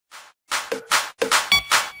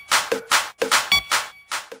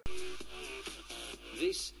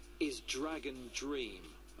Dragon Dream,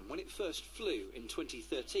 and when it first flew in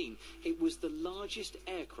 2013, it was the largest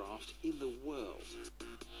aircraft in the world.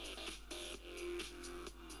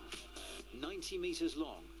 90 metres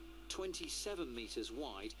long, 27 metres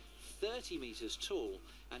wide, 30 metres tall,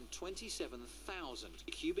 and 27,000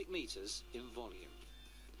 cubic metres in volume.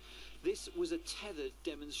 This was a tethered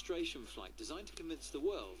demonstration flight designed to convince the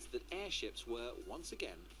world that airships were, once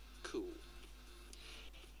again, cool.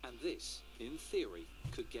 And this, in theory,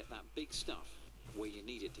 could get that big stuff where you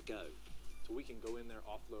need it to go. So we can go in there,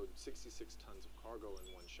 offload 66 tons of cargo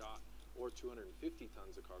in one shot, or 250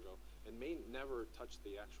 tons of cargo, and may never touch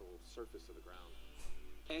the actual surface of the ground.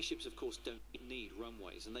 Airships, of course, don't need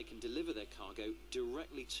runways, and they can deliver their cargo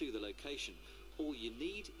directly to the location. All you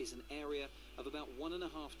need is an area of about 1.5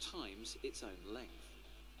 times its own length.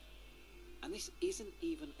 And this isn't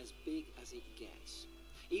even as big as it gets.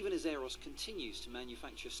 Even as Airos continues to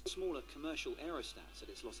manufacture smaller commercial aerostats at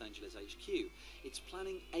its Los Angeles HQ, it's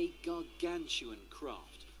planning a gargantuan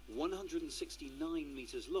craft, 169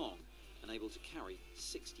 metres long and able to carry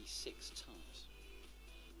 66 tons.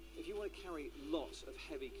 If you want to carry lots of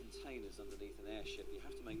heavy containers underneath an airship, you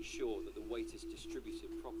have to make sure that the weight is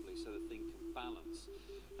distributed properly so the thing can balance.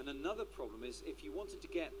 And another problem is if you wanted to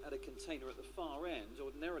get at a container at the far end,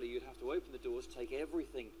 ordinarily you'd have to open the doors, take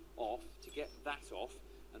everything off to get that off,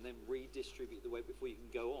 and then redistribute the weight before you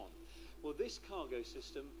can go on. Well, this cargo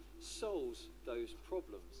system solves those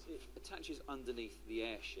problems. It attaches underneath the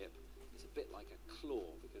airship. It's a bit like a claw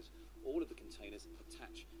because all of the containers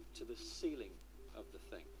attach to the ceiling of the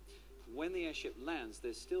thing. When the airship lands,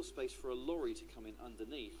 there's still space for a lorry to come in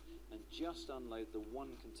underneath and just unload the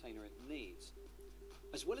one container it needs.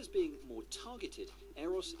 As well as being more targeted,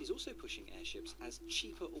 Airos is also pushing airships as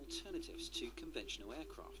cheaper alternatives to conventional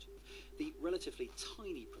aircraft. The relatively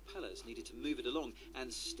tiny propellers needed to move it along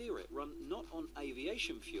and steer it run not on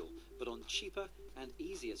aviation fuel, but on cheaper and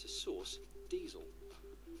easier to source diesel.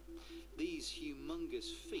 These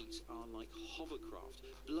humongous feet are like hovercraft,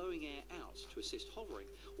 blowing air out to assist hovering,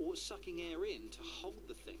 or sucking air in to hold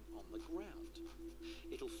the thing on the ground.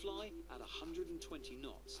 It'll fly at 120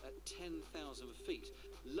 knots at 10,000 feet,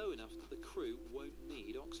 low enough that the crew won't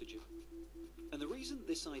need oxygen. And the reason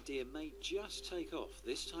this idea may just take off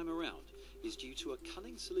this time around is due to a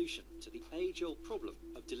cunning solution to the age-old problem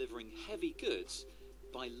of delivering heavy goods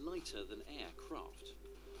by lighter than air craft.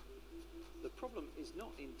 The problem is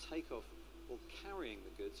not in takeoff or carrying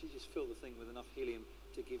the goods, you just fill the thing with enough helium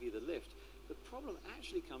to give you the lift. The problem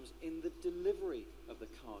actually comes in the delivery of the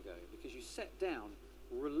cargo, because you set down,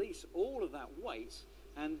 release all of that weight,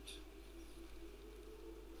 and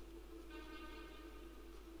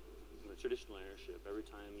in a traditional airship, every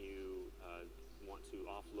time you want to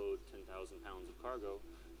offload 10,000 pounds of cargo,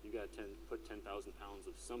 you got to put 10,000 pounds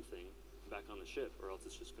of something back on the ship, or else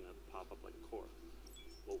it's just going to pop up like a cork.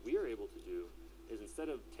 What we are able to do is, instead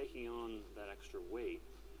of taking on that extra weight,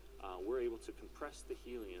 we're able to compress the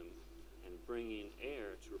helium and bring in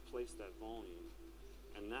air to replace that volume.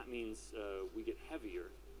 And that means we get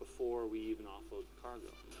heavier before we even offload the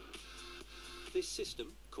cargo. This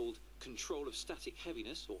system, called Control of Static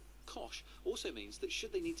Heaviness, or COSH, also means that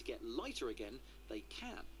should they need to get lighter again, they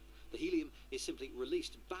can. The helium is simply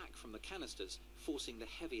released back from the canisters, forcing the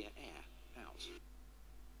heavier air out.